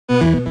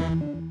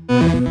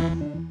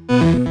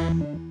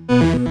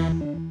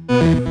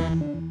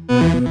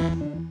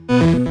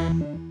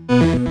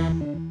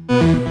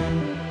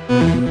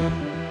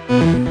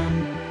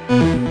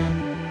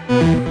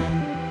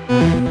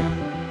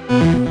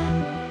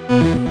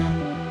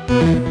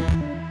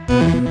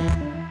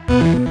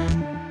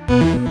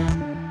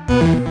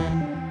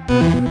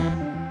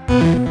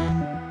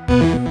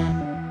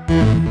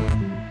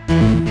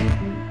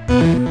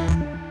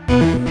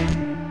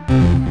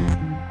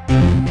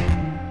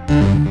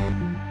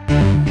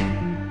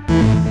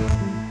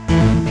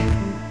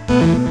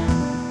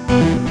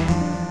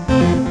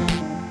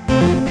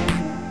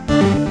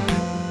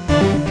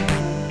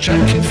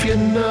Check if you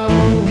know.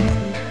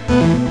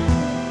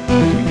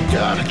 You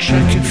gotta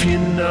check if you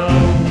know.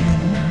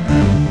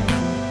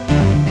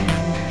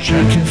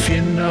 Check if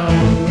you know.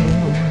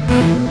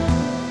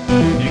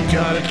 You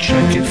gotta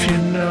check if you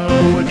know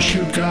what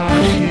you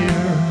got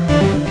here.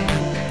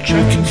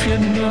 Check if you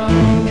know.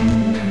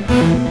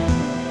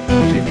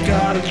 You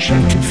gotta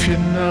check if you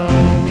know.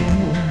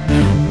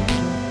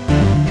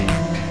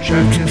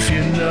 Check if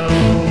you know.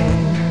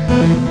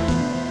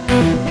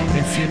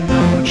 If you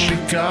know what you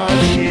got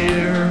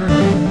here.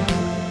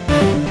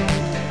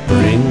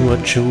 Bring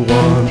what you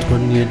want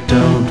when you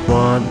don't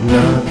want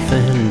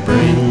nothing.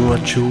 Bring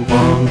what you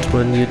want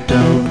when you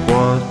don't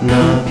want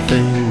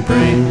nothing.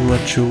 Bring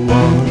what you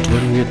want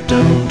when you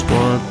don't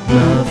want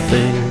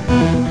nothing.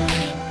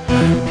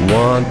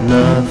 Want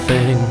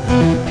nothing.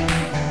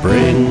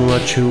 Bring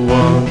what you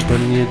want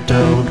when you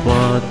don't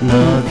want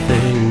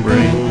nothing.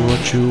 Bring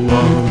what you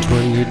want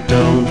when you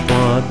don't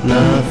want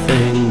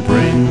nothing.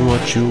 Bring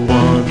what you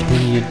want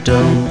when you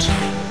don't.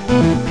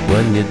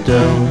 When you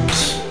don't.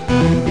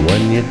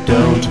 When you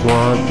don't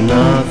want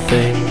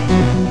nothing.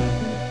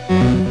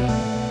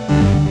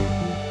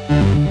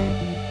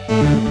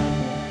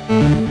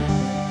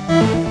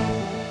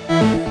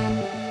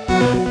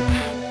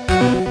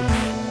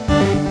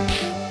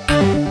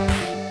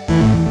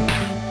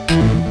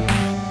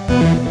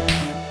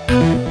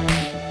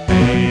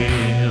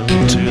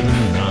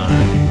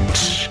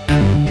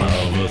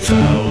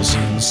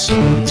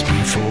 Suns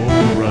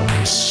before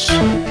us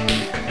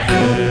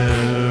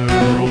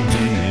herald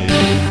the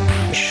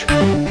age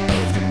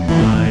of the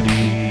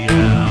mighty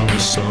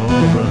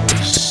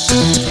Allosaurus.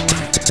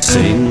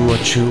 Sing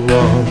what you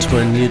want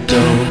when you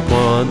don't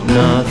want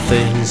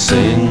nothing.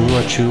 Sing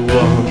what you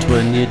want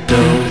when you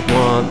don't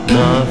want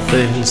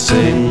nothing.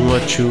 Sing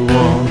what you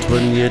want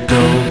when you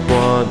don't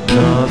want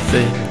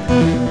nothing.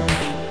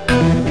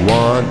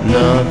 Want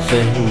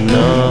nothing,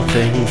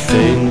 nothing.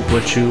 Think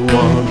what you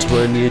want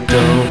when you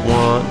don't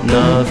want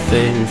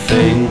nothing.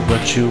 Think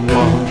what you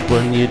want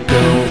when you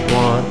don't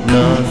want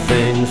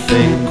nothing.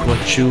 Think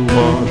what you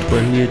want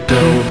when you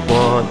don't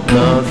want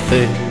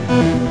nothing.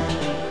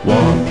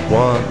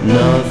 Want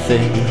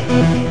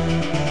nothing.